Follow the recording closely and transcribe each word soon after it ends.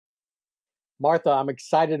Martha, I'm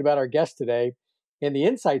excited about our guest today and the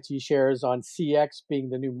insights he shares on CX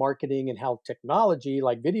being the new marketing and how technology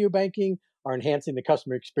like video banking are enhancing the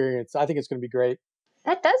customer experience. I think it's going to be great.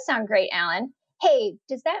 That does sound great, Alan. Hey,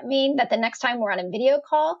 does that mean that the next time we're on a video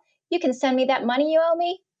call, you can send me that money you owe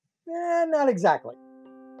me? Not exactly.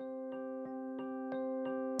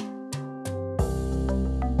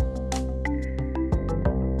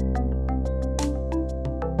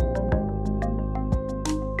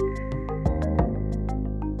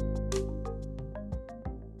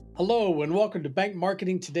 Hello and welcome to Bank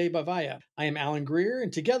Marketing Today by Via. I am Alan Greer,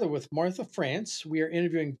 and together with Martha France, we are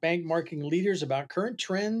interviewing bank marketing leaders about current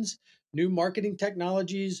trends, new marketing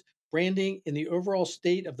technologies, branding, and the overall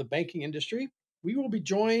state of the banking industry. We will be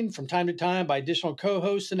joined from time to time by additional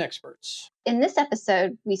co-hosts and experts. In this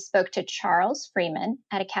episode, we spoke to Charles Freeman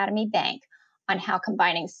at Academy Bank on how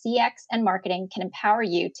combining CX and marketing can empower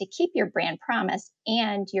you to keep your brand promise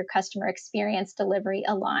and your customer experience delivery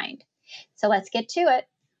aligned. So let's get to it.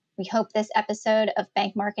 We hope this episode of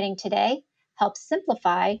Bank Marketing Today helps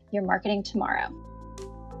simplify your marketing tomorrow.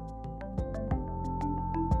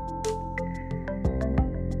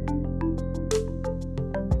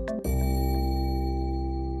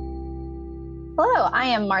 Hello, I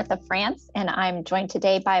am Martha France, and I'm joined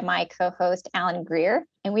today by my co-host, Alan Greer.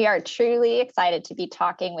 And we are truly excited to be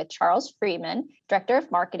talking with Charles Freeman, Director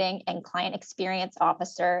of Marketing and Client Experience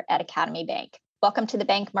Officer at Academy Bank. Welcome to the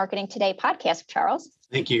Bank Marketing Today podcast, Charles.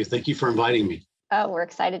 Thank you. Thank you for inviting me. Oh, we're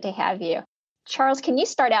excited to have you. Charles, can you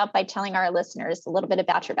start out by telling our listeners a little bit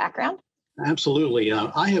about your background? Absolutely.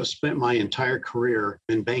 I have spent my entire career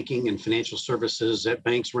in banking and financial services at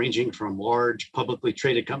banks ranging from large publicly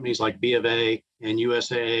traded companies like B of A and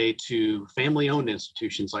USAA to family-owned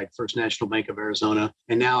institutions like First National Bank of Arizona.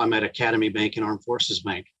 And now I'm at Academy Bank and Armed Forces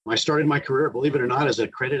Bank. I started my career, believe it or not, as a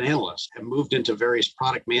credit analyst. I moved into various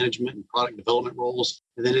product management and product development roles,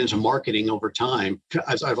 and then into marketing over time.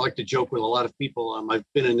 As I like to joke with a lot of people, I've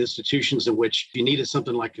been in institutions in which if you needed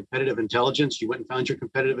something like competitive intelligence, you went and found your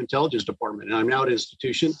competitive intelligence department. And I'm now at an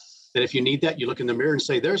institution that if you need that, you look in the mirror and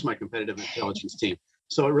say, there's my competitive intelligence team.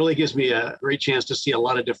 So it really gives me a great chance to see a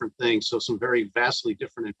lot of different things. So some very vastly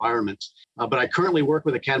different environments. But I currently work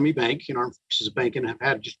with Academy Bank and Armed Forces Bank and have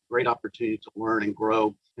had just a great opportunity to learn and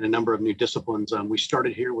grow in a number of new disciplines. We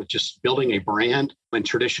started here with just building a brand and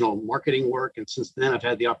traditional marketing work. And since then, I've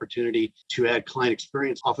had the opportunity to add client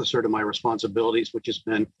experience officer to my responsibilities, which has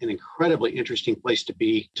been an incredibly interesting place to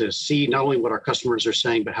be, to see not only what our customers are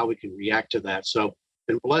saying, but how we can react to that. So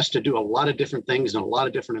been blessed to do a lot of different things in a lot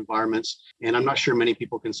of different environments. And I'm not sure many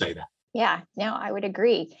people can say that. Yeah, no, I would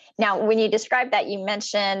agree. Now, when you described that, you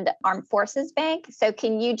mentioned Armed Forces Bank. So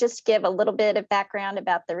can you just give a little bit of background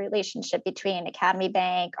about the relationship between Academy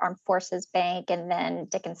Bank, Armed Forces Bank, and then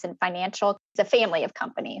Dickinson Financial? It's a family of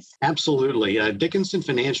companies. Absolutely. Dickinson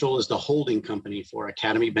Financial is the holding company for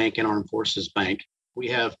Academy Bank and Armed Forces Bank. We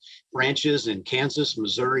have branches in Kansas,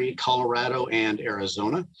 Missouri, Colorado, and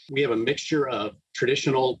Arizona. We have a mixture of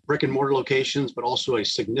traditional brick and mortar locations, but also a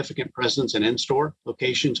significant presence in in-store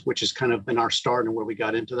locations, which has kind of been our start and where we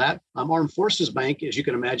got into that. Armed Forces Bank, as you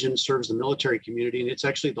can imagine, serves the military community, and it's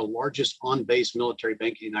actually the largest on-base military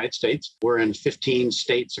bank in the United States. We're in 15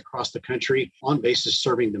 states across the country on bases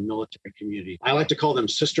serving the military community. I like to call them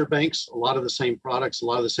sister banks, a lot of the same products, a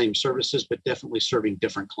lot of the same services, but definitely serving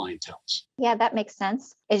different clienteles. Yeah, that makes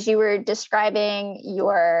sense. As you were describing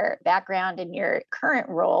your background and your current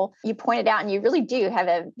role, you pointed out, and you really do have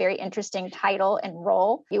a very interesting title and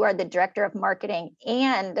role. You are the Director of Marketing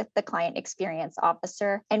and the Client Experience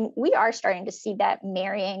Officer. And we are starting to see that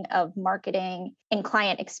marrying of marketing and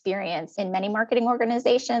client experience in many marketing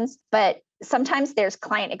organizations. But sometimes there's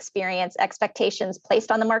client experience expectations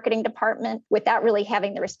placed on the marketing department without really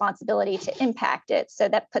having the responsibility to impact it. So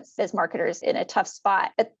that puts those marketers in a tough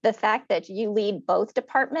spot. But the fact that you lead both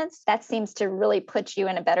departments, that seems to really put you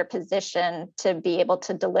in a better position to be able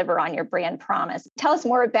to deliver on your brand promise. Tell us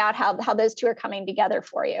more about how those two are coming together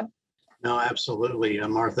for you. No, absolutely,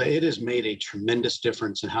 Martha. It has made a tremendous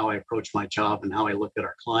difference in how I approach my job and how I look at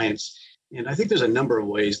our clients. And I think there's a number of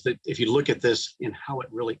ways that if you look at this and how it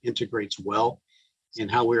really integrates well and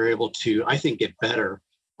how we're able to, I think, get better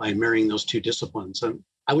by marrying those two disciplines. And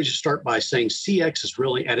I would just start by saying CX is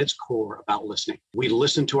really at its core about listening. We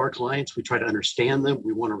listen to our clients. We try to understand them.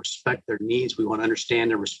 We want to respect their needs. We want to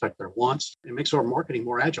understand and respect their wants. It makes our marketing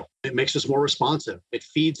more agile. It makes us more responsive. It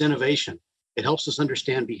feeds innovation. It helps us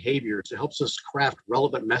understand behaviors. It helps us craft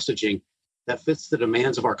relevant messaging that fits the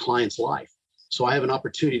demands of our client's life. So I have an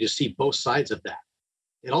opportunity to see both sides of that.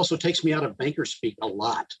 It also takes me out of banker speak a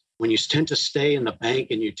lot. When you tend to stay in the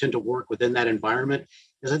bank and you tend to work within that environment,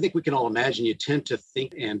 As I think we can all imagine, you tend to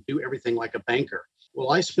think and do everything like a banker.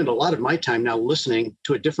 Well, I spend a lot of my time now listening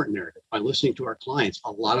to a different narrative by listening to our clients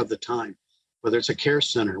a lot of the time, whether it's a care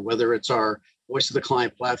center, whether it's our voice of the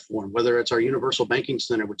client platform, whether it's our universal banking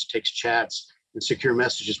center, which takes chats and secure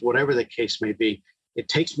messages, whatever the case may be. It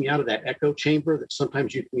takes me out of that echo chamber that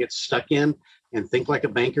sometimes you can get stuck in and think like a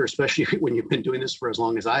banker, especially when you've been doing this for as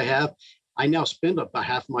long as I have. I now spend about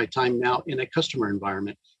half of my time now in a customer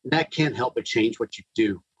environment, and that can't help but change what you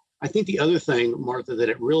do. I think the other thing, Martha, that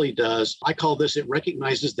it really does, I call this, it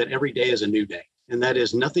recognizes that every day is a new day. And that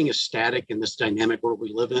is nothing is static in this dynamic world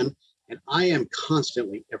we live in. And I am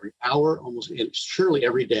constantly, every hour, almost and surely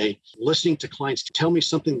every day, listening to clients to tell me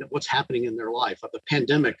something that what's happening in their life. The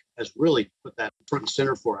pandemic has really put that front and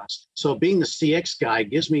center for us. So being the CX guy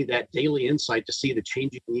gives me that daily insight to see the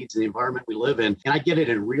changing needs in the environment we live in. And I get it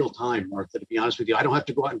in real time, Martha, to be honest with you. I don't have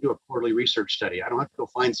to go out and do a quarterly research study. I don't have to go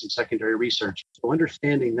find some secondary research. So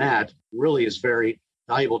understanding that really is very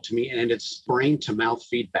valuable to me. And it's brain to mouth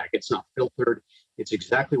feedback. It's not filtered. It's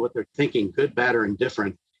exactly what they're thinking, good, bad, or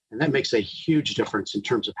indifferent. And that makes a huge difference in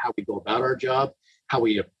terms of how we go about our job, how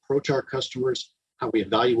we approach our customers, how we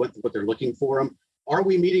evaluate what they're looking for them. Are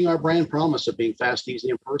we meeting our brand promise of being fast, easy,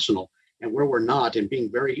 and personal? And where we're not, and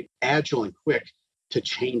being very agile and quick to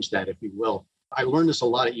change that, if you will. I learned this a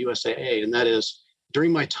lot at USAA, and that is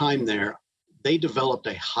during my time there, they developed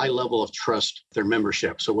a high level of trust with their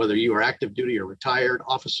membership. So whether you are active duty or retired,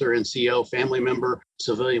 officer, NCO, family member,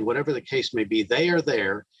 civilian, whatever the case may be, they are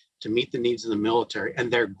there to meet the needs of the military,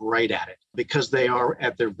 and they're great at it because they are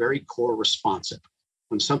at their very core responsive.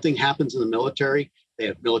 When something happens in the military, they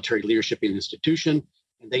have military leadership in the institution,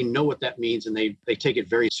 and they know what that means, and they take it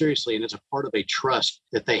very seriously, and it's a part of a trust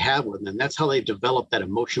that they have with them. And that's how they develop that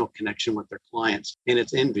emotional connection with their clients, and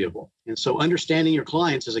it's enviable. And so understanding your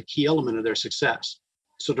clients is a key element of their success.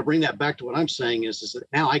 So to bring that back to what I'm saying is that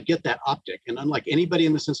now I get that optic, and unlike anybody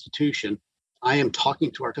in this institution, I am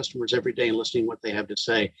talking to our customers every day and listening to what they have to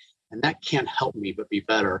say. And that can't help me but be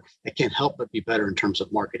better. It can't help but be better in terms of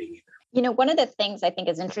marketing either. You know, one of the things I think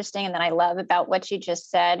is interesting and that I love about what you just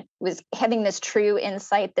said was having this true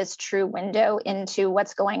insight, this true window into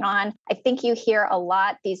what's going on. I think you hear a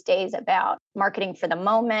lot these days about marketing for the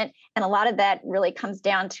moment. And a lot of that really comes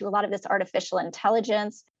down to a lot of this artificial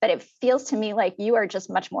intelligence. But it feels to me like you are just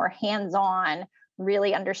much more hands-on,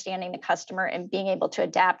 really understanding the customer and being able to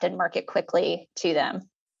adapt and market quickly to them.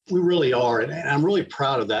 We really are. And I'm really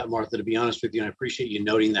proud of that, Martha, to be honest with you. And I appreciate you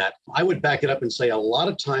noting that. I would back it up and say a lot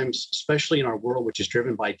of times, especially in our world, which is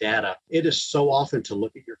driven by data, it is so often to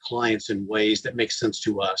look at your clients in ways that make sense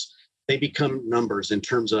to us. They become numbers in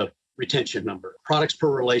terms of retention number, products per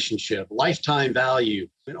relationship, lifetime value,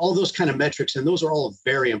 and all those kind of metrics. And those are all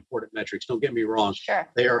very important metrics. Don't get me wrong. Sure.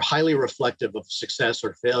 They are highly reflective of success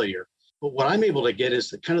or failure. But what I'm able to get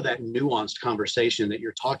is kind of that nuanced conversation that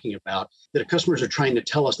you're talking about, that customers are trying to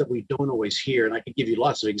tell us that we don't always hear. And I could give you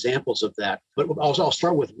lots of examples of that. But I'll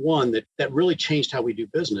start with one that really changed how we do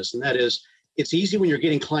business. And that is, it's easy when you're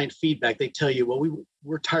getting client feedback. They tell you, well,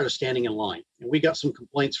 we're tired of standing in line. And we got some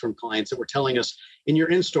complaints from clients that were telling us in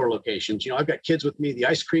your in-store locations, I've got kids with me. The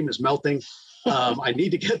ice cream is melting. I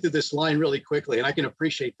need to get through this line really quickly. And I can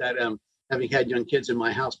appreciate that, having had young kids in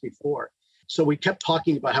my house before. So we kept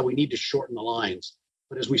talking about how we need to shorten the lines.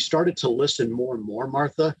 But as we started to listen more and more,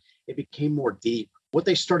 Martha, it became more deep. What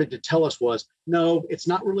they started to tell us was, no, it's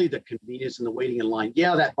not really the convenience and the waiting in line.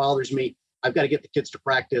 Yeah, that bothers me. I've got to get the kids to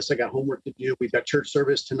practice. I got homework to do. We've got church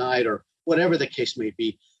service tonight, or whatever the case may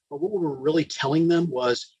be. But what we were really telling them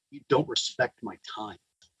was, you don't respect my time.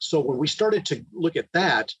 So when we started to look at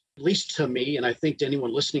that, at least to me, and I think to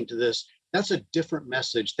anyone listening to this, that's a different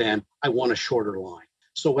message than I want a shorter line.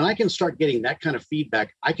 So when I can start getting that kind of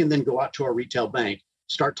feedback, I can then go out to our retail bank,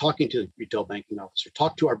 start talking to the retail banking officer,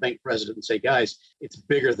 talk to our bank president and say, guys, it's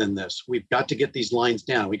bigger than this. We've got to get these lines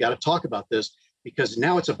down. We got to talk about this because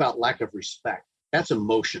now it's about lack of respect. That's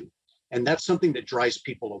emotion. And that's something that drives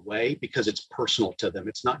people away because it's personal to them.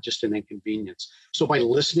 It's not just an inconvenience. So by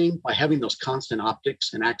listening, by having those constant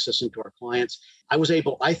optics and access into our clients, I was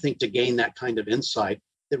able, I think, to gain that kind of insight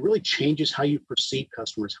that really changes how you perceive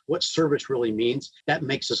customers, what service really means. That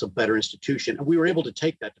makes us a better institution. And we were able to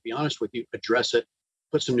take that, to be honest with you, address it,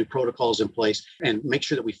 put some new protocols in place, and make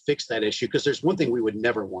sure that we fix that issue. Because there's one thing we would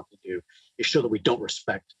never want to do is show that we don't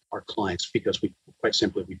respect our clients, because we quite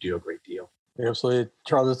simply, we do a great deal. Absolutely.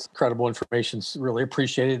 Charles, that's incredible information. It's really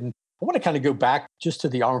appreciated. And I want to kind of go back just to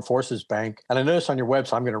the Armed Forces Bank. And I noticed on your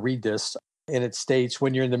website, I'm going to read this, and it states,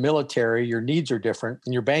 when you're in the military, your needs are different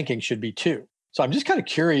and your banking should be too. So I'm just kind of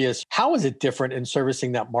curious, how is it different in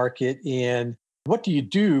servicing that market, and what do you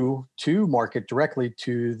do to market directly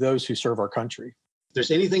to those who serve our country? If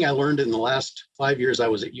there's anything I learned in the last 5 years I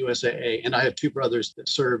was at USAA, and I have two brothers that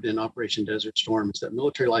served in Operation Desert Storm, is that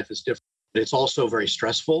military life is different. It's also very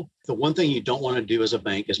stressful. The one thing you don't want to do as a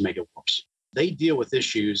bank is make it worse. They deal with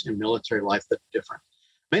issues in military life that are different.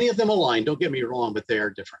 Many of them align, don't get me wrong, but they are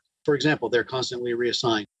different. For example, they're constantly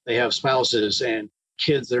reassigned. They have spouses and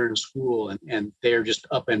kids that are in school, and they're just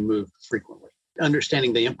up and moved frequently.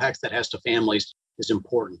 Understanding the impacts that has to families is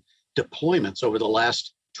important. Deployments over the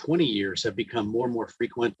last 20 years have become more and more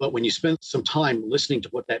frequent. But when you spend some time listening to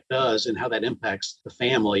what that does and how that impacts the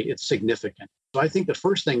family, it's significant. So I think the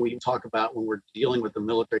first thing we talk about when we're dealing with the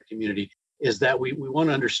military community is that we want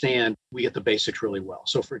to understand we get the basics really well.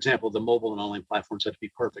 So for example, the mobile and online platforms have to be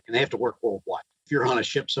perfect and they have to work worldwide. If you're on a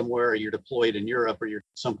ship somewhere or you're deployed in Europe or you're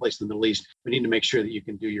someplace in the Middle East, we need to make sure that you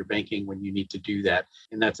can do your banking when you need to do that.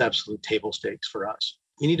 And that's absolute table stakes for us.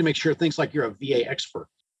 You need to make sure things like you're a VA expert.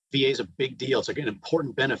 VA is a big deal. It's like an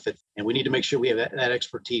important benefit. And we need to make sure we have that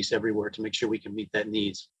expertise everywhere to make sure we can meet that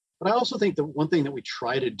needs. But I also think the one thing that we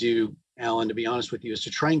try to do, Alan, to be honest with you, is to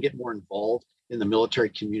try and get more involved in the military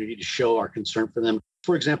community to show our concern for them.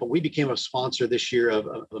 For example, we became a sponsor this year of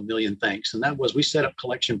A Million Thanks. And that was, we set up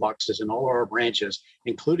collection boxes in all of our branches,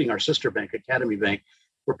 including our sister bank, Academy Bank,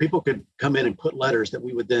 where people could come in and put letters that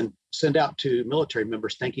we would then send out to military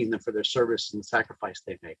members, thanking them for their service and the sacrifice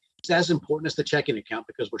they make. It's as important as the checking account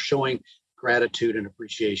because we're showing gratitude and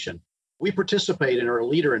appreciation. We participate and are a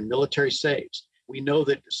leader in military saves. We know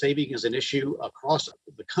that saving is an issue across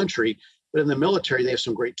the country, but in the military, they have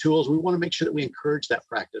some great tools. We want to make sure that we encourage that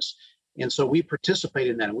practice. And so we participate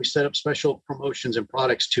in that, and we set up special promotions and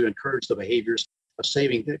products to encourage the behaviors of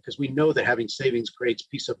saving, because we know that having savings creates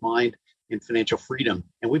peace of mind and financial freedom.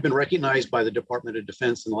 And we've been recognized by the Department of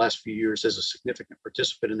Defense in the last few years as a significant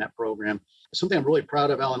participant in that program. Something I'm really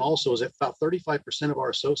proud of, Alan, also is that about 35% of our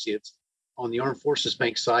associates on the Armed Forces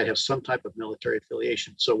Bank side have some type of military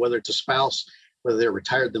affiliation. So whether it's a spouse, whether they're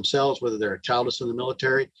retired themselves, whether they're a childless in the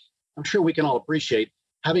military, I'm sure we can all appreciate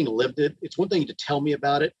having lived it. It's one thing to tell me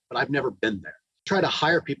about it, but I've never been there. Try to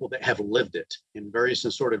hire people that have lived it in various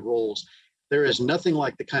assorted roles. There is nothing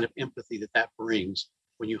like the kind of empathy that brings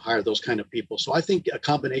when you hire those kind of people. So I think a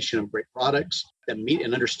combination of great products that meet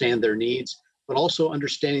and understand their needs, but also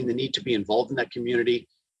understanding the need to be involved in that community,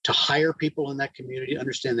 to hire people in that community,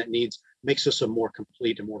 understand that needs, makes us a more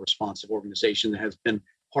complete and more responsive organization that has been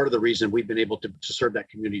part of the reason we've been able to serve that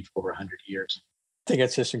community for over 100 years. I think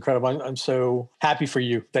that's just incredible. I'm so happy for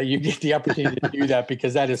you that you get the opportunity to do that,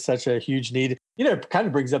 because that is such a huge need. It kind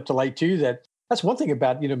of brings up to light too, that's one thing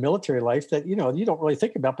about, military life that, you don't really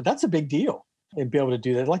think about, but that's a big deal. And be able to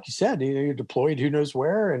do that. Like you said, you're deployed who knows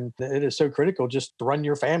where, and it is so critical just to run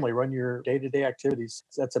your family, run your day-to-day activities.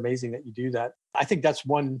 That's amazing that you do that. I think that's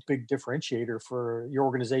one big differentiator for your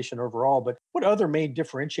organization overall. But what other main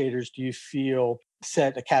differentiators do you feel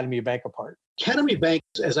set Academy Bank apart? Academy Bank,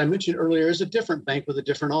 as I mentioned earlier, is a different bank with a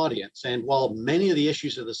different audience. And while many of the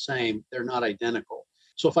issues are the same, they're not identical.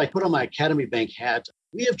 So if I put on my Academy Bank hat,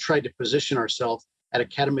 we have tried to position ourselves at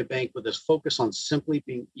Academy Bank with this focus on simply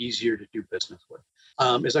being easier to do business with.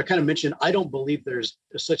 As I kind of mentioned, I don't believe there's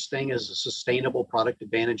a such thing as a sustainable product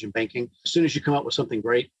advantage in banking. As soon as you come up with something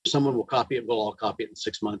great, someone will copy it. We'll all copy it in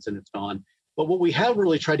 6 months and it's gone. But what we have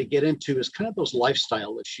really tried to get into is kind of those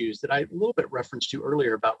lifestyle issues that I a little bit referenced to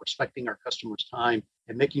earlier about respecting our customers' time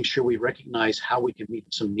and making sure we recognize how we can meet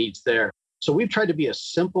some needs there. So we've tried to be as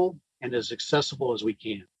simple and as accessible as we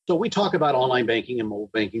can. So we talk about online banking and mobile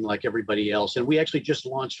banking like everybody else. And we actually just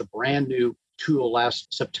launched a brand new tool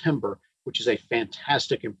last September, which is a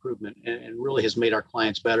fantastic improvement and really has made our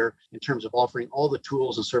clients better in terms of offering all the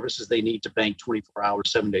tools and services they need to bank 24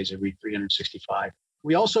 hours, 7 days a week, 365.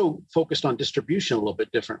 We also focused on distribution a little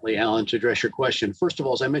bit differently, Alan, to address your question. First of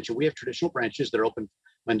all, as I mentioned, we have traditional branches that are open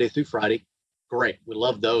Monday through Friday. Great. We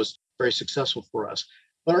love those. Very successful for us.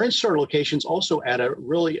 But our in-store locations also add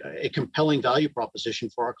a compelling value proposition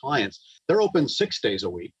for our clients. They're open 6 days a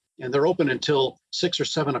week, and they're open until 6 or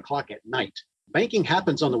 7 o'clock at night. Banking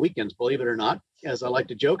happens on the weekends, believe it or not. As I like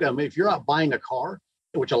to joke, if you're out buying a car,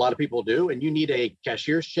 which a lot of people do, and you need a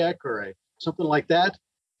cashier's check or something like that,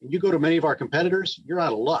 and you go to many of our competitors, you're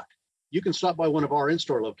out of luck. You can stop by one of our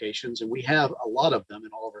in-store locations, and we have a lot of them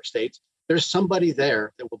in all of our states. There's somebody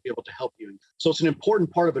there that will be able to help you. So it's an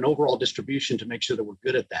important part of an overall distribution to make sure that we're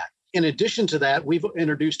good at that. In addition to that, we've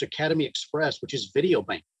introduced Academy Express, which is video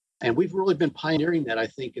banking. And we've really been pioneering that, I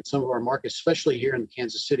think, in some of our markets, especially here in the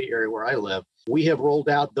Kansas City area where I live. We have rolled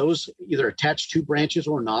out those either attached to branches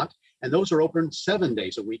or not. And those are open 7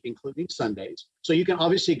 days a week, including Sundays. So you can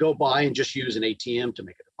obviously go by and just use an ATM to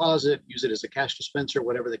make a deposit, use it as a cash dispenser,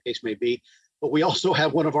 whatever the case may be. But we also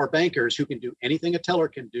have one of our bankers who can do anything a teller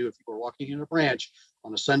can do if you were walking in a branch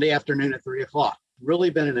on a Sunday afternoon at 3 o'clock.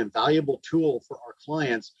 Really been an invaluable tool for our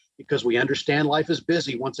clients because we understand life is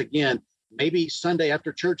busy. Once again, maybe Sunday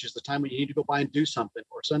after church is the time when you need to go by and do something,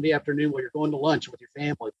 or Sunday afternoon while you're going to lunch with your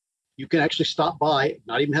family. You can actually stop by,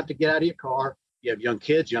 not even have to get out of your car. You have young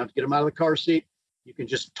kids, you don't have to get them out of the car seat. You can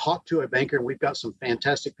just talk to a banker, and we've got some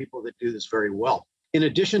fantastic people that do this very well. In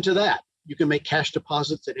addition to that, you can make cash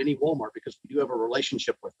deposits at any Walmart because we do have a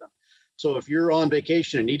relationship with them. So if you're on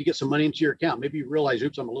vacation and need to get some money into your account, maybe you realize,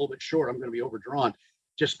 oops, I'm a little bit short, I'm going to be overdrawn.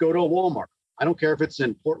 Just go to a Walmart. I don't care if it's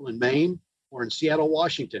in Portland, Maine, or in Seattle,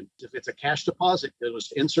 Washington. If it's a cash deposit, you'll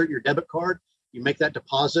just insert your debit card, you make that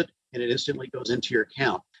deposit, and it instantly goes into your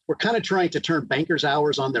account. We're kind of trying to turn bankers'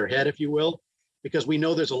 hours on their head, if you will, because we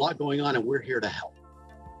know there's a lot going on and we're here to help.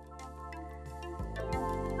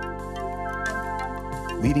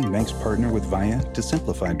 Leading banks partner with Via to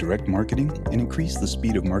simplify direct marketing and increase the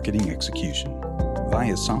speed of marketing execution.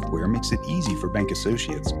 Via's software makes it easy for bank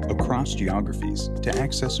associates across geographies to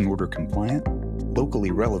access and order compliant,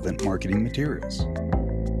 locally relevant marketing materials.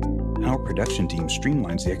 Our production team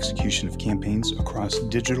streamlines the execution of campaigns across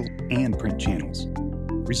digital and print channels,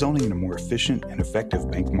 resulting in a more efficient and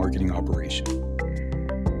effective bank marketing operation.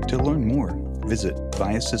 To learn more, visit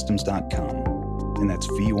viasystems.com. And that's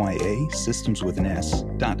VYA systems with an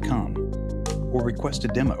S.com, or request a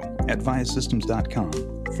demo at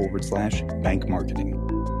viasystems.com/bank marketing.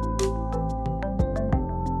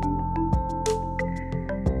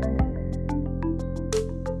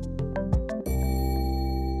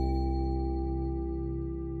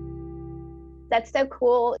 That's so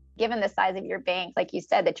cool, given the size of your bank, like you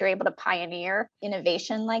said, that you're able to pioneer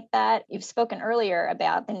innovation like that. You've spoken earlier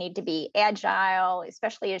about the need to be agile,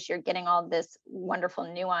 especially as you're getting all this wonderful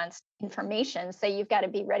nuanced information. So you've got to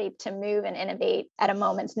be ready to move and innovate at a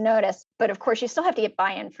moment's notice. But of course, you still have to get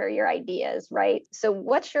buy-in for your ideas, right? So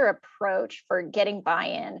what's your approach for getting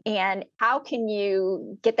buy-in, and how can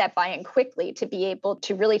you get that buy-in quickly to be able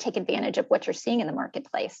to really take advantage of what you're seeing in the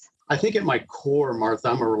marketplace? I think at my core, Martha,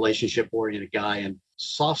 I'm a relationship-oriented guy, and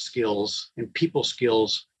soft skills and people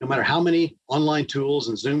skills, no matter how many online tools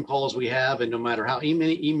and Zoom calls we have, and no matter how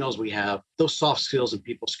many emails we have, those soft skills and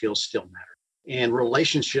people skills still matter. And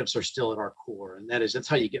relationships are still at our core. And that's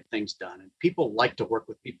how you get things done. And people like to work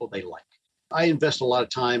with people they like. I invest a lot of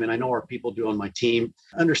time, and I know our people do on my team,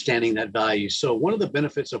 understanding that value. So one of the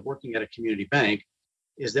benefits of working at a community bank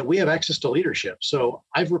is that we have access to leadership. So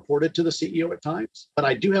I've reported to the CEO at times, but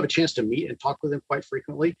I do have a chance to meet and talk with him quite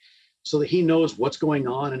frequently so that he knows what's going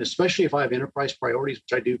on. And especially if I have enterprise priorities,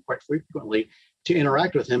 which I do quite frequently, to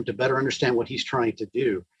interact with him to better understand what he's trying to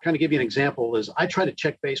do. Kind of give you an example is I try to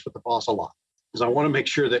check base with the boss a lot, because I want to make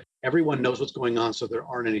sure that everyone knows what's going on so there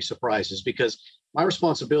aren't any surprises, because my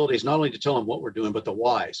responsibility is not only to tell him what we're doing, but the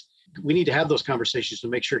whys. We need to have those conversations to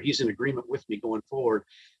make sure he's in agreement with me going forward.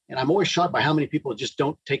 And I'm always shocked by how many people just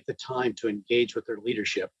don't take the time to engage with their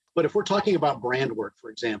leadership. But if we're talking about brand work, for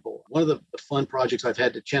example, one of the fun projects I've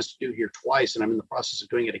had the chance to do here twice, and I'm in the process of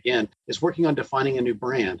doing it again, is working on defining a new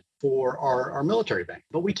brand for our military bank.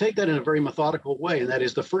 But we take that in a very methodical way. And that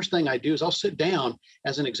is the first thing I do is I'll sit down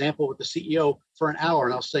as an example with the CEO for an hour,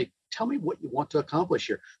 and I'll say, tell me what you want to accomplish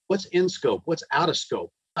here. What's in scope? What's out of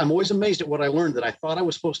scope? I'm always amazed at what I learned that I thought I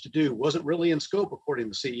was supposed to do wasn't really in scope, according to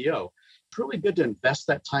the CEO. It's really good to invest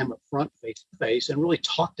that time up front, face to face, and really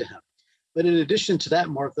talk to him. But in addition to that,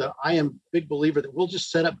 Martha, I am a big believer that we'll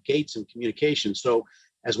just set up gates in communication. So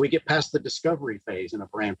as we get past the discovery phase in a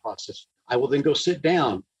brand process, I will then go sit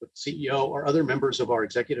down with the CEO or other members of our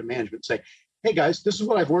executive management and say, hey guys, this is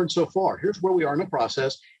what I've learned so far. Here's where we are in the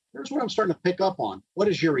process. Here's what I'm starting to pick up on. What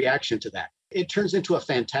is your reaction to that? It turns into a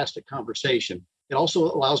fantastic conversation. It also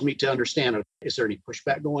allows me to understand, is there any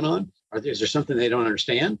pushback going on? Is there something they don't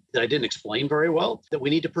understand that I didn't explain very well that we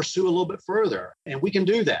need to pursue a little bit further? And we can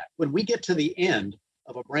do that. When we get to the end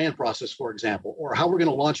of a brand process, for example, or how we're going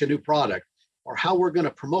to launch a new product, or how we're going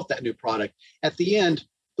to promote that new product, at the end,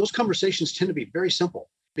 those conversations tend to be very simple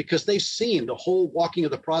because they've seen the whole walking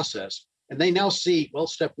of the process. And they now see, well,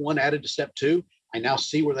 step one added to step two. I now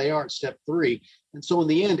see where they are at step three. And so in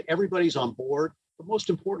the end, everybody's on board. But most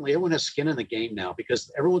importantly, everyone has skin in the game now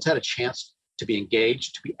because everyone's had a chance to be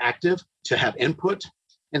engaged, to be active, to have input.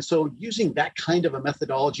 And so using that kind of a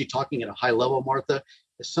methodology, talking at a high level, Martha,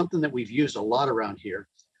 is something that we've used a lot around here.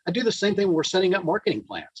 I do the same thing when we're setting up marketing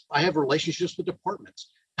plans. I have relationships with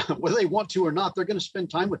departments. Whether they want to or not, they're going to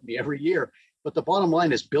spend time with me every year. But the bottom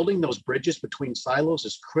line is building those bridges between silos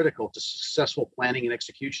is critical to successful planning and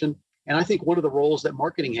execution. And I think one of the roles that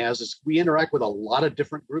marketing has is we interact with a lot of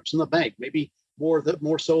different groups in the bank, maybe more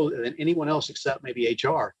so than anyone else except maybe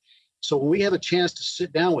HR. So when we have a chance to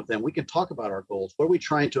sit down with them, we can talk about our goals, what are we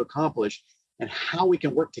trying to accomplish, and how we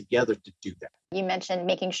can work together to do that. You mentioned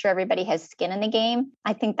making sure everybody has skin in the game.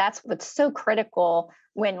 I think that's what's so critical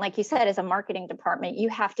when, like you said, as a marketing department, you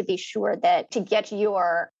have to be sure that to get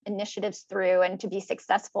your initiatives through and to be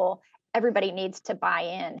successful, everybody needs to buy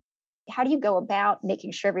in. How do you go about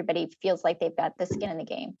making sure everybody feels like they've got the skin in the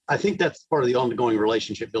game? I think that's part of the ongoing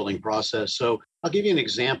relationship building process. So I'll give you an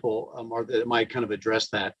example, Martha, that might kind of address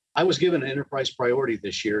that. I was given an enterprise priority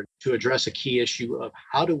this year to address a key issue of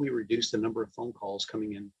how do we reduce the number of phone calls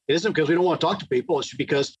coming in. It isn't because we don't want to talk to people. It's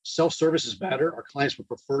because self-service is better. Our clients would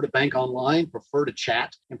prefer to bank online, prefer to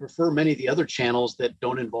chat, and prefer many of the other channels that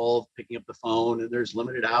don't involve picking up the phone, and there's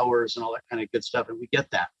limited hours and all that kind of good stuff. And we get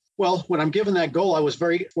that. Well, when I'm given that goal, I was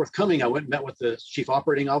very forthcoming. I went and met with the chief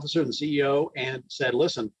operating officer and the CEO and said,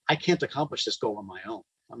 listen, I can't accomplish this goal on my own.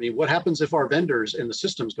 I mean, what happens if our vendors and the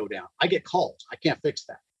systems go down? I get calls. I can't fix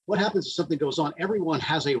that. What happens if something goes on? Everyone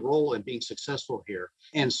has a role in being successful here.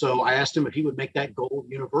 And so I asked him if he would make that goal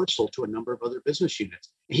universal to a number of other business units.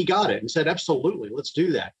 He got it and said, absolutely, let's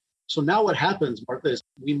do that. So now what happens, Martha, is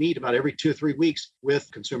we meet about every 2 or 3 weeks with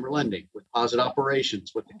consumer lending, with deposit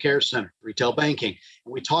operations, with the care center, retail banking.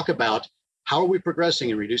 And we talk about how are we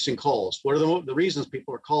progressing and reducing calls? What are the reasons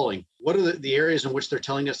people are calling? What are the areas in which they're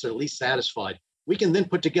telling us they're least satisfied? We can then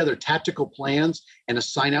put together tactical plans and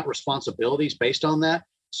assign out responsibilities based on that.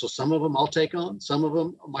 So some of them I'll take on, some of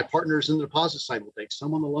them my partners in the deposit side will take,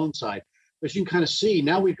 some on the loan side. But you can kind of see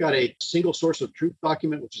now we've got a single source of truth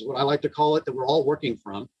document, which is what I like to call it, that we're all working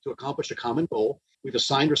from to accomplish a common goal. We've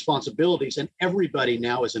assigned responsibilities and everybody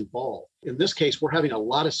now is involved. In this case, we're having a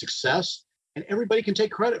lot of success and everybody can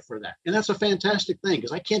take credit for that. And that's a fantastic thing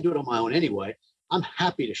because I can't do it on my own anyway. I'm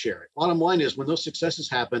happy to share it. Bottom line is when those successes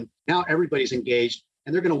happen, now everybody's engaged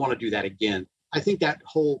and they're going to want to do that again. I think that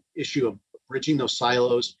whole issue of bridging those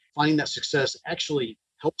silos, finding that success actually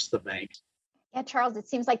helps the bank. Yeah, Charles, it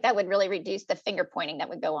seems like that would really reduce the finger pointing that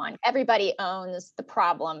would go on. Everybody owns the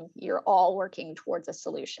problem. You're all working towards a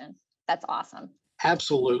solution. That's awesome.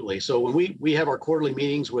 Absolutely. So when we have our quarterly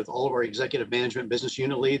meetings with all of our executive management business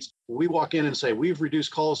unit leads, we walk in and say, we've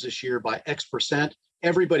reduced calls this year by X%.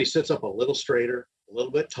 Everybody sits up a little straighter, a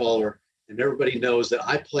little bit taller, and everybody knows that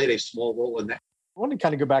I played a small role in that. I want to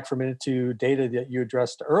kind of go back for a minute to data that you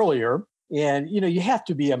addressed earlier. And, you have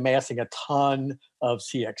to be amassing a ton of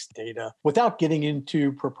CX data without getting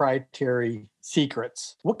into proprietary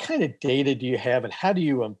secrets. What kind of data do you have and how do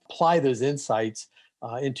you apply those insights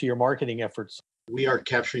into your marketing efforts? We are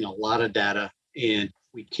capturing a lot of data and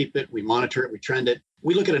we keep it, we monitor it, we trend it.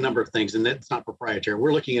 We look at a number of things and that's not proprietary.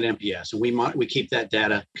 We're looking at NPS and we keep that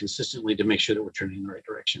data consistently to make sure that we're trending in the right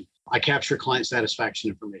direction. I capture client satisfaction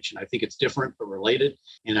information. I think it's different but related.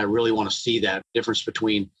 And I really want to see that difference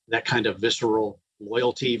between that kind of visceral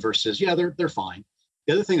loyalty versus, yeah, they're fine.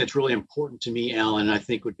 The other thing that's really important to me, Alan, and I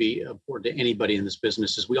think would be important to anybody in this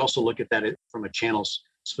business is we also look at that from a channels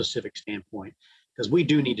specific standpoint, because we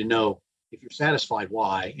do need to know if you're satisfied,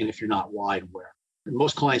 why, and if you're not, why and where. And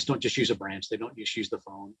most clients don't just use a branch, they don't just use the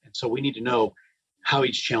phone. And so we need to know how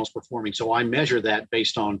each channel is performing. So I measure that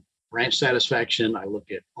based on branch satisfaction. I look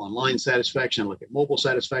at online satisfaction, I look at mobile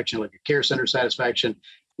satisfaction, I look at care center satisfaction.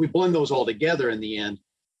 We blend those all together in the end,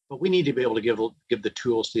 but we need to be able to give the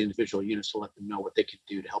tools to the individual units to let them know what they can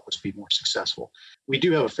do to help us be more successful. We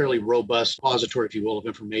do have a fairly robust repository, if you will, of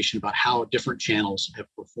information about how different channels have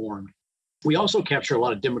performed. We also capture a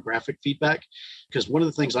lot of demographic feedback because one of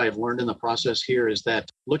the things I have learned in the process here is that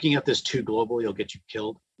looking at this too globally will get you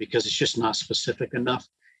killed because it's just not specific enough.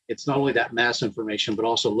 It's not only that mass information, but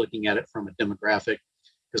also looking at it from a demographic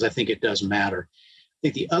because I think it does matter. I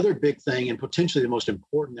think the other big thing and potentially the most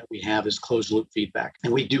important that we have is closed loop feedback.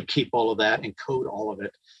 And we do keep all of that and code all of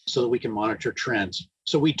it so that we can monitor trends.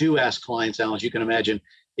 So we do ask clients, Alan, as you can imagine,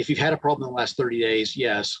 if you've had a problem in the last 30 days,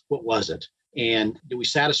 yes, what was it? And do we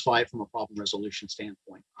satisfy it from a problem resolution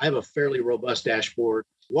standpoint? I have a fairly robust dashboard.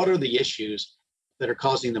 What are the issues that are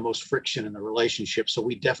causing the most friction in the relationship? So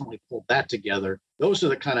we definitely pull that together. Those are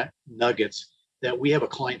the kind of nuggets that we have a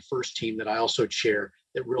client first team that I also chair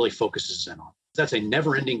that really focuses in on. That's a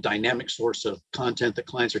never-ending dynamic source of content that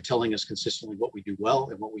clients are telling us consistently what we do well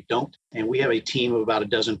and what we don't. And we have a team of about a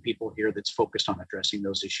dozen people here that's focused on addressing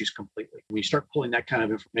those issues completely. When you start pulling that kind of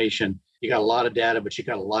information, you got a lot of data, but you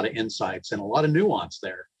got a lot of insights and a lot of nuance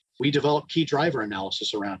there. We develop key driver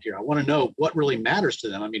analysis around here. I want to know what really matters to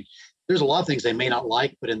them. I mean, there's a lot of things they may not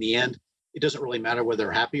like, but in the end, it doesn't really matter whether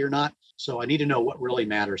they're happy or not. So I need to know what really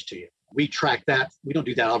matters to you. We track that. We don't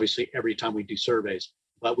do that, obviously, every time we do surveys,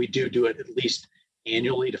 but we do it at least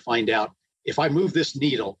annually to find out if I move this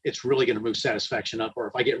needle, it's really going to move satisfaction up. Or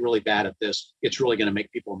if I get really bad at this, it's really going to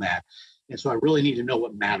make people mad. And so I really need to know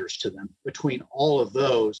what matters to them. Between all of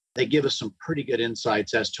those, they give us some pretty good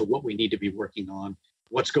insights as to what we need to be working on,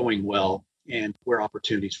 what's going well, and where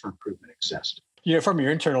opportunities for improvement exist. From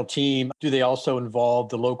your internal team, do they also involve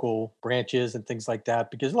the local branches and things like that?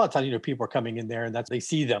 Because a lot of times, people are coming in there and they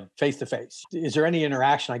see them face to face. Is there any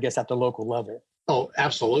interaction, I guess, at the local level? Oh,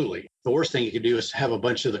 absolutely. The worst thing you could do is have a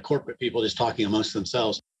bunch of the corporate people just talking amongst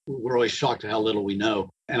themselves. We're always shocked at how little we know.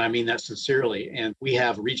 And I mean that sincerely. And we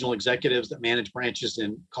have regional executives that manage branches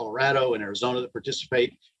in Colorado and Arizona that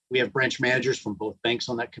participate. We have branch managers from both banks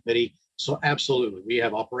on that committee. So absolutely, we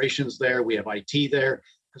have operations there. We have IT there,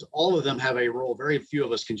 because all of them have a role. Very few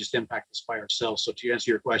of us can just impact this by ourselves. So to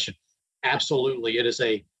answer your question, absolutely, it is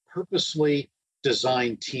a purposely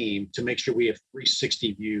designed team to make sure we have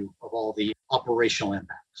 360 view of all the operational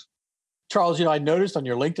impacts. Charles, I noticed on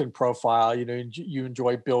your LinkedIn profile, you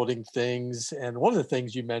enjoy building things. And one of the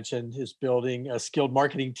things you mentioned is building skilled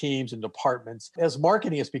marketing teams and departments. As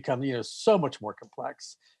marketing has become, so much more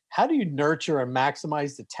complex, how do you nurture and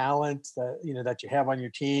maximize the talent that you have on your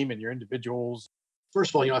team and your individuals?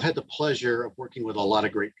 First of all, I've had the pleasure of working with a lot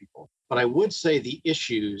of great people, but I would say the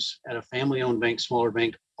issues at a family-owned bank, smaller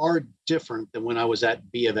bank, are different than when I was at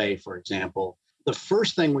B of A, for example. The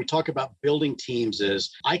first thing we talk about building teams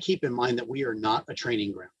is I keep in mind that we are not a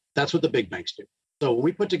training ground. That's what the big banks do. So when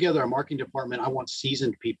we put together a marketing department, I want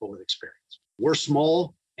seasoned people with experience. We're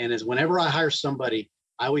small, and whenever I hire somebody,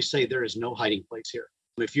 I always say there is no hiding place here.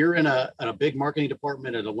 If you're in a big marketing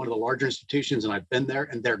department at one of the larger institutions, and I've been there,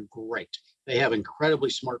 and they're great. They have incredibly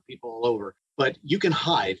smart people all over, but you can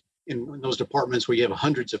hide in those departments where you have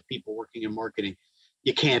hundreds of people working in marketing.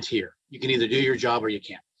 You can't here. You can either do your job or you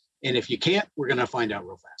can't. And if you can't, we're going to find out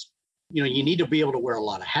real fast. You need to be able to wear a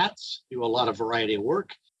lot of hats, do a lot of variety of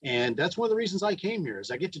work. And that's one of the reasons I came here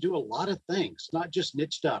is I get to do a lot of things, not just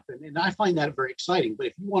niched up. And I find that very exciting. But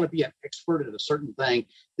if you want to be an expert at a certain thing,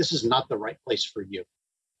 this is not the right place for you.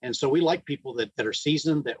 And so we like people that are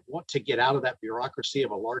seasoned, that want to get out of that bureaucracy of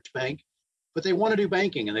a large bank, but they want to do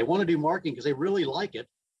banking and they want to do marketing because they really like it.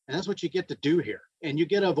 And that's what you get to do here. And you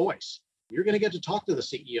get a voice. You're going to get to talk to the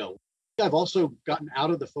CEO. I've also gotten out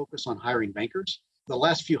of the focus on hiring bankers. The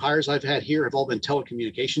last few hires I've had here have all been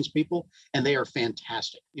telecommunications people, and they are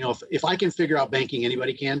fantastic. If I can figure out banking,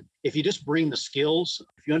 anybody can. If you just bring the skills,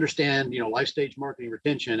 if you understand, life stage marketing,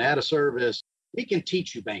 retention, add a service, we can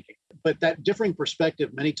teach you banking. But that differing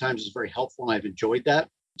perspective many times is very helpful, and I've enjoyed that.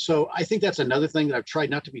 So I think that's another thing that I've tried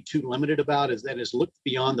not to be too limited about is look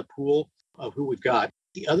beyond the pool of who we've got.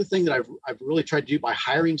 The other thing that I've really tried to do by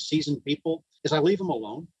hiring seasoned people is I leave them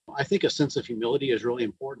alone. I think a sense of humility is really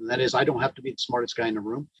important. That is, I don't have to be the smartest guy in the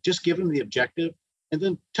room. Just give them the objective and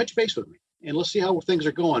then touch base with me and let's see how things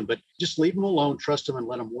are going. But just leave them alone, trust them, and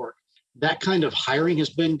let them work. That kind of hiring has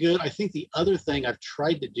been good. I think the other thing I've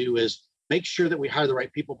tried to do is make sure that we hire the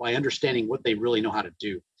right people by understanding what they really know how to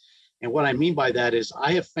do. And what I mean by that is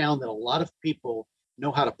I have found that a lot of people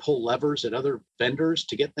know how to pull levers at other vendors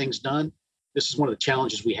to get things done. This is one of the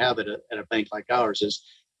challenges we have at a bank like ours is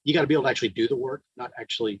you got to be able to actually do the work, not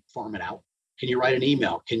actually farm it out. Can you write an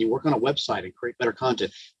email? Can you work on a website and create better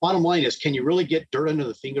content? Bottom line is, can you really get dirt under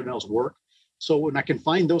the fingernails work? So when I can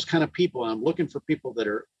find those kind of people, and I'm looking for people that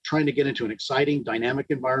are trying to get into an exciting, dynamic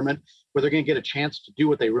environment where they're going to get a chance to do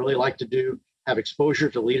what they really like to do, have exposure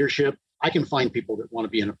to leadership, I can find people that want to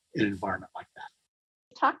be in an environment like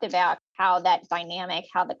that. Talked about how that dynamic,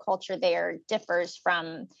 how the culture there differs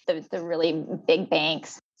from the really big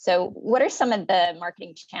banks. So what are some of the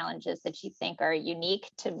marketing challenges that you think are unique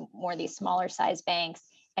to more of these smaller size banks?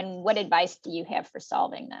 And what advice do you have for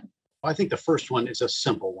solving them? I think the first one is a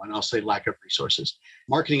simple one. I'll say lack of resources.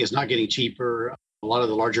 Marketing is not getting cheaper. A lot of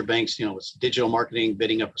the larger banks, it's digital marketing,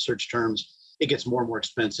 bidding up search terms. It gets more and more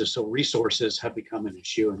expensive. So resources have become an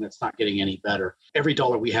issue, and it's not getting any better. Every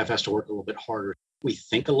dollar we have has to work a little bit harder. We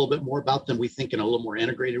think a little bit more about them. We think in a little more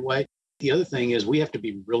integrated way. The other thing is we have to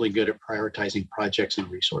be really good at prioritizing projects and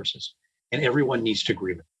resources, and everyone needs to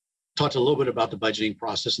agree with it. Talked a little bit about the budgeting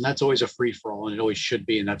process, and that's always a free-for-all, and it always should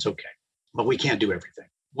be, and that's okay. But we can't do everything.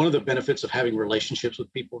 One of the benefits of having relationships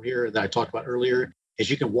with people here that I talked about earlier is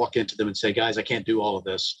you can walk into them and say, guys, I can't do all of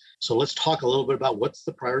this. So let's talk a little bit about what's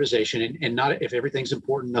the prioritization, and not if everything's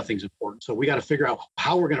important, nothing's important. So we got to figure out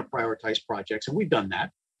how we're going to prioritize projects, and we've done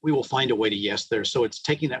that. We will find a way to yes there. So it's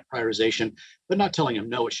taking that prioritization, but not telling them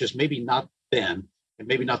no. It's just maybe not then, and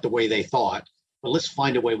maybe not the way they thought, but let's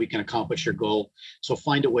find a way we can accomplish your goal. So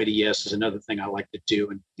find a way to yes is another thing I like to do.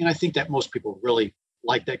 And I think that most people really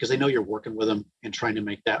like that because they know you're working with them and trying to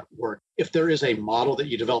make that work. If there is a model that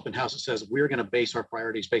you develop in-house that says we're going to base our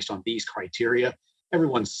priorities based on these criteria,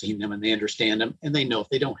 everyone's seen them and they understand them and they know if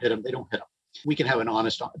they don't hit them, they don't hit them. We can have an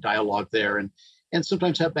honest dialogue there and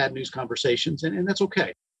sometimes have bad news conversations, and that's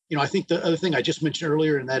okay. I think the other thing I just mentioned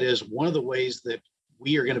earlier, and that is one of the ways that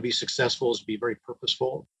we are going to be successful is to be very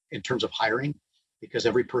purposeful in terms of hiring, because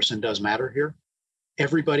every person does matter here.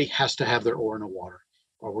 Everybody has to have their oar in the water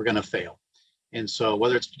or we're going to fail. And so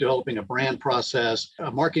whether it's developing a brand process,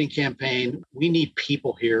 a marketing campaign, we need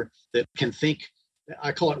people here that can think.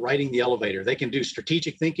 I call it riding the elevator. They can do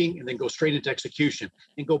strategic thinking and then go straight into execution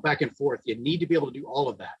and go back and forth. You need to be able to do all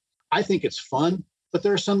of that. I think it's fun, but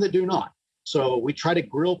there are some that do not. So we try to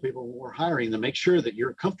grill people when we're hiring them, make sure that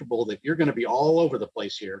you're comfortable, that you're going to be all over the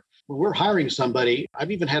place here. When we're hiring somebody,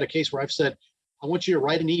 I've even had a case where I've said, I want you to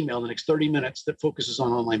write an email in the next 30 minutes that focuses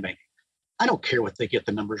on online banking. I don't care what they get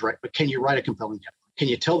the numbers right, but can you write a compelling headline? Can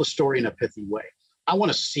you tell the story in a pithy way? I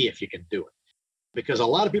want to see if you can do it, because a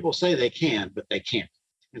lot of people say they can, but they can't.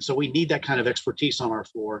 And so we need that kind of expertise on our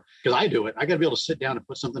floor, because I do it. I got to be able to sit down and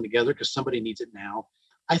put something together because somebody needs it now.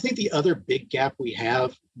 I think the other big gap we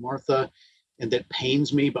have, Martha, and that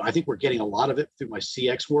pains me, but I think we're getting a lot of it through my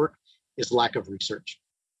CX work, is lack of research.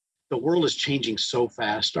 The world is changing so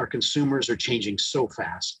fast. Our consumers are changing so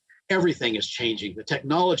fast. Everything is changing. The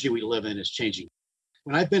technology we live in is changing.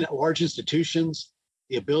 When I've been at large institutions,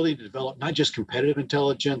 the ability to develop not just competitive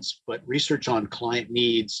intelligence, but research on client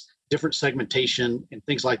needs, different segmentation and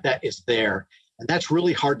things like that is there. And that's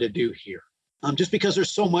really hard to do here, just because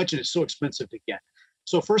there's so much and it's so expensive to get.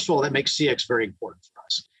 So first of all, that makes CX very important for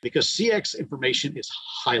us, because CX information is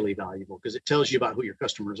highly valuable because it tells you about who your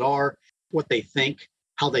customers are, what they think,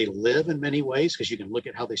 how they live in many ways, because you can look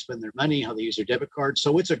at how they spend their money, how they use their debit card.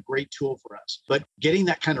 So it's a great tool for us. But getting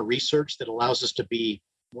that kind of research that allows us to be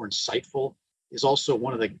more insightful is also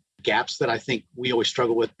one of the gaps that I think we always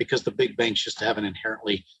struggle with, because the big banks just have an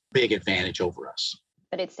inherently big advantage over us.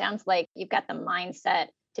 But it sounds like you've got the mindset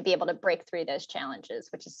to be able to break through those challenges,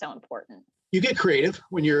 which is so important. You get creative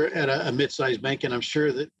when you're at a mid-sized bank, and I'm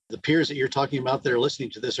sure that the peers that you're talking about that are listening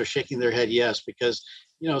to this are shaking their head yes, because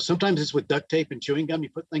sometimes it's with duct tape and chewing gum, you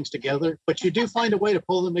put things together, but you do find a way to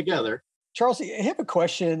pull them together. Charles, I have a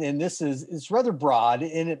question, and it's rather broad,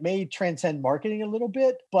 and it may transcend marketing a little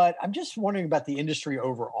bit, but I'm just wondering about the industry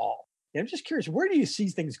overall. I'm just curious, where do you see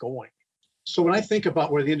things going? So when I think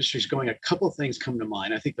about where the industry is going, a couple of things come to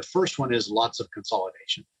mind. I think the first one is lots of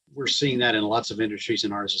consolidation. We're seeing that in lots of industries,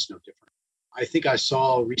 and ours is no different. I think I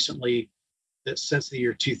saw recently that since the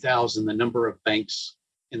year 2000, the number of banks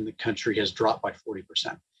in the country has dropped by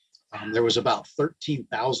 40%. There was about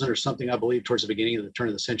 13,000 or something, I believe, towards the beginning of the turn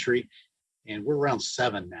of the century, and we're around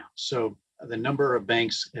 7 now. So the number of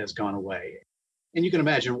banks has gone away. And you can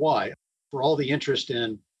imagine why. For all the interest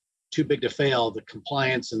in too big to fail, the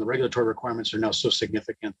compliance and the regulatory requirements are now so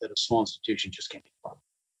significant that a small institution just can't keep up.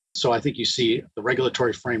 So I think you see the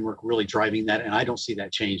regulatory framework really driving that, and I don't see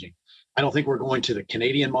that changing. I don't think we're going to the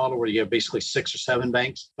Canadian model where you have basically 6 or 7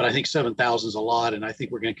 banks, but I think 7,000 is a lot, and I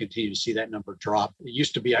think we're going to continue to see that number drop. It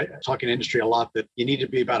used to be, I talk in industry a lot, that you need to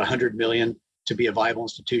be about 100 million to be a viable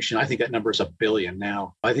institution. I think that number is 1 billion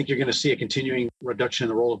now. I think you're going to see a continuing reduction in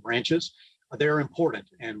the role of branches. They're important,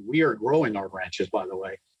 and we are growing our branches, by the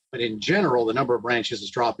way. But in general, the number of branches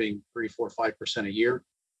is dropping 3, 4, 5% a year,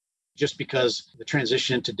 just because the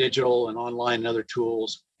transition to digital and online and other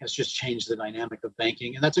tools has just changed the dynamic of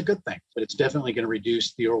banking. And that's a good thing, but it's definitely going to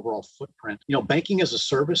reduce the overall footprint. Banking as a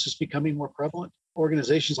service is becoming more prevalent.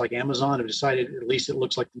 Organizations like Amazon have decided, at least it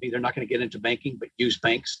looks like to me, they're not going to get into banking, but use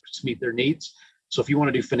banks to meet their needs. So if you want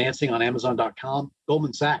to do financing on Amazon.com,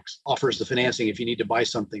 Goldman Sachs offers the financing if you need to buy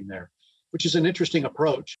something there, which is an interesting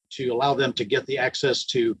approach to allow them to get the access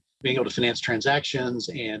to being able to finance transactions,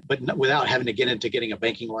 but without having to get into getting a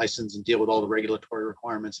banking license and deal with all the regulatory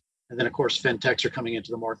requirements. And then, of course, fintechs are coming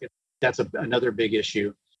into the market. That's another big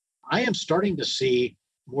issue. I am starting to see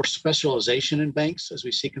more specialization in banks as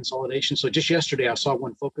we see consolidation. So just yesterday, I saw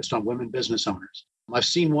one focused on women business owners. I've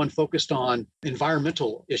seen one focused on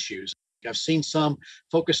environmental issues. I've seen some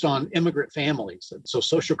focused on immigrant families. So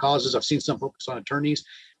social causes, I've seen some focused on attorneys.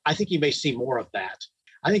 I think you may see more of that.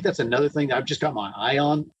 I think that's another thing that I've just got my eye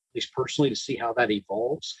on, at least personally, to see how that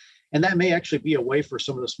evolves. And that may actually be a way for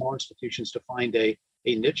some of the smaller institutions to find a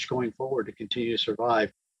niche going forward to continue to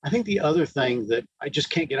survive. I think the other thing that I just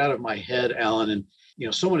can't get out of my head, Alan, and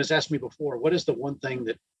someone has asked me before, what is the one thing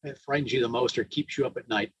that frightens you the most or keeps you up at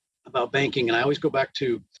night about banking? And I always go back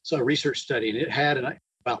to a research study, and it had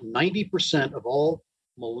about 90% of all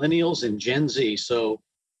millennials and Gen Z, so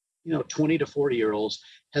 20 to 40-year-olds,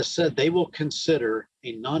 has said they will consider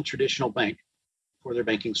a non-traditional bank for their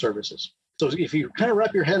banking services. So if you kind of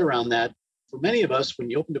wrap your head around that, for many of us, when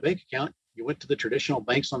you opened a bank account, you went to the traditional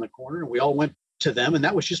banks on the corner and we all went to them, and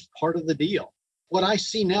that was just part of the deal. What I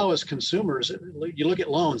see now as consumers, you look at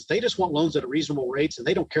loans, they just want loans at reasonable rates and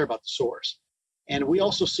they don't care about the source. And we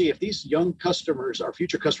also see if these young customers, our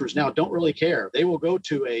future customers now, don't really care, they will go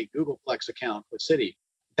to a Googleplex account with Citi.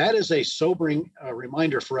 That is a sobering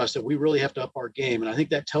reminder for us that we really have to up our game. And I think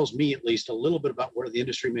that tells me at least a little bit about where the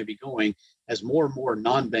industry may be going as more and more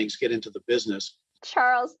non-banks get into the business.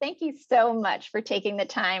 Charles, thank you so much for taking the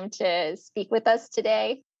time to speak with us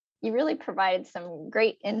today. You really provided some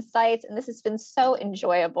great insights, and this has been so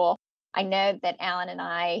enjoyable. I know that Alan and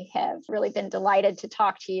I have really been delighted to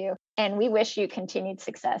talk to you, and we wish you continued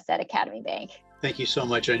success at Academy Bank. Thank you so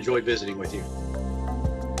much. I enjoyed visiting with you.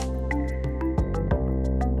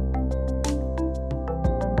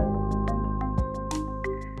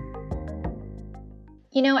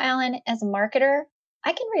 You know, Alan, as a marketer,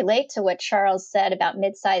 I can relate to what Charles said about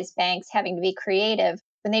mid-sized banks having to be creative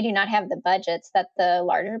when they do not have the budgets that the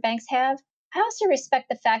larger banks have. I also respect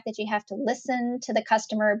the fact that you have to listen to the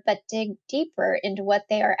customer, but dig deeper into what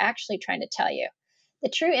they are actually trying to tell you. The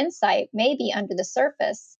true insight may be under the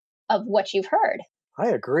surface of what you've heard. I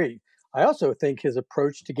agree. I also think his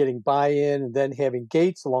approach to getting buy-in and then having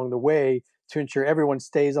gates along the way to ensure everyone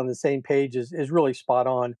stays on the same page is really spot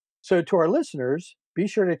on. So to our listeners, be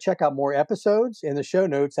sure to check out more episodes in the show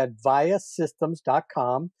notes at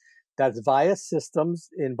viasystems.com. That's Via Systems,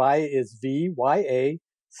 and Via is VYA,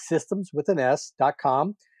 systems with an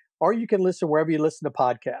S.com. Or you can listen wherever you listen to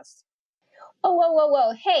podcasts. Oh,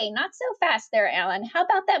 whoa. Hey, not so fast there, Alan. How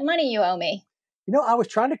about that money you owe me? You know, I was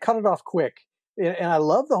trying to cut it off quick. And I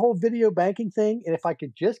love the whole video banking thing. And if I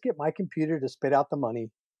could just get my computer to spit out the money.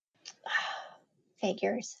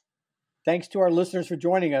 Figures. Thanks to our listeners for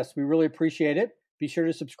joining us. We really appreciate it. Be sure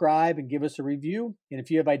to subscribe and give us a review. And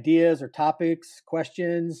if you have ideas or topics,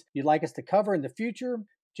 questions you'd like us to cover in the future,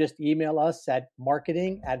 just email us at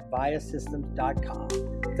marketing@viasystems.com.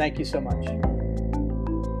 Thank you so much.